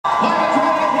This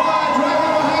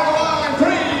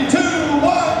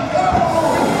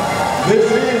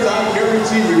is, I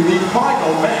guarantee you, the final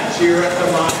match here at the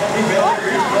Miami Valley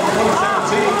Regional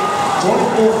 2017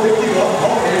 2451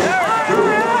 ponies.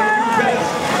 Doing what they do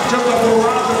best, just up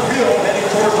around the field, heading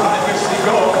towards the IFC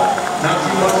goal. Not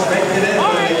too much making it in,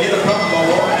 but they get a couple of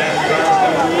more as the drivers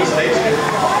step through the station.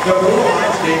 The Blue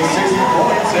Lions gained 60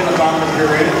 points in the bottom of the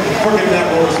period for getting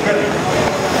that roller spinning.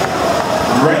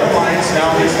 Red Alliance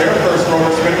now gets their first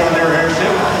roller spinning on their airship.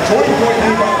 20-point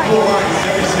lead by the Blue Lions,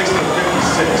 76 to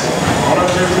 56.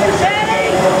 120 seconds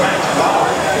left for the match. A lot of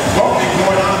bumping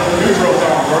going on in the neutral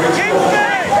zone. Running to the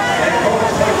and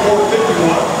opponents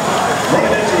 24-51 running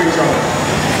into each other.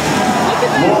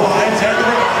 Blue Lions have the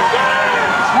red.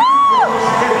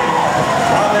 Spinning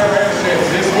on their airships.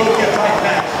 This will be a tight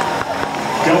match.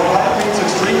 Goliath beats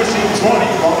Extreme Machine 20,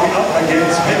 bumping up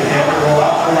against Pinhead to roll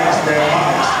out for Race Red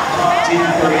Alliance. Team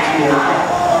 32 over.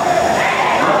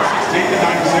 16 to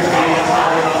 96 minutes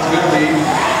holding on to the lead.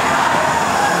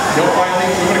 He'll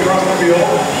finally moving across the field.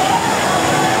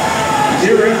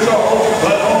 Here it's all,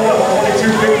 but only 42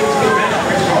 feet to the bench.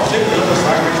 Rich Ball shifting. Looks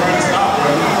like they're trying to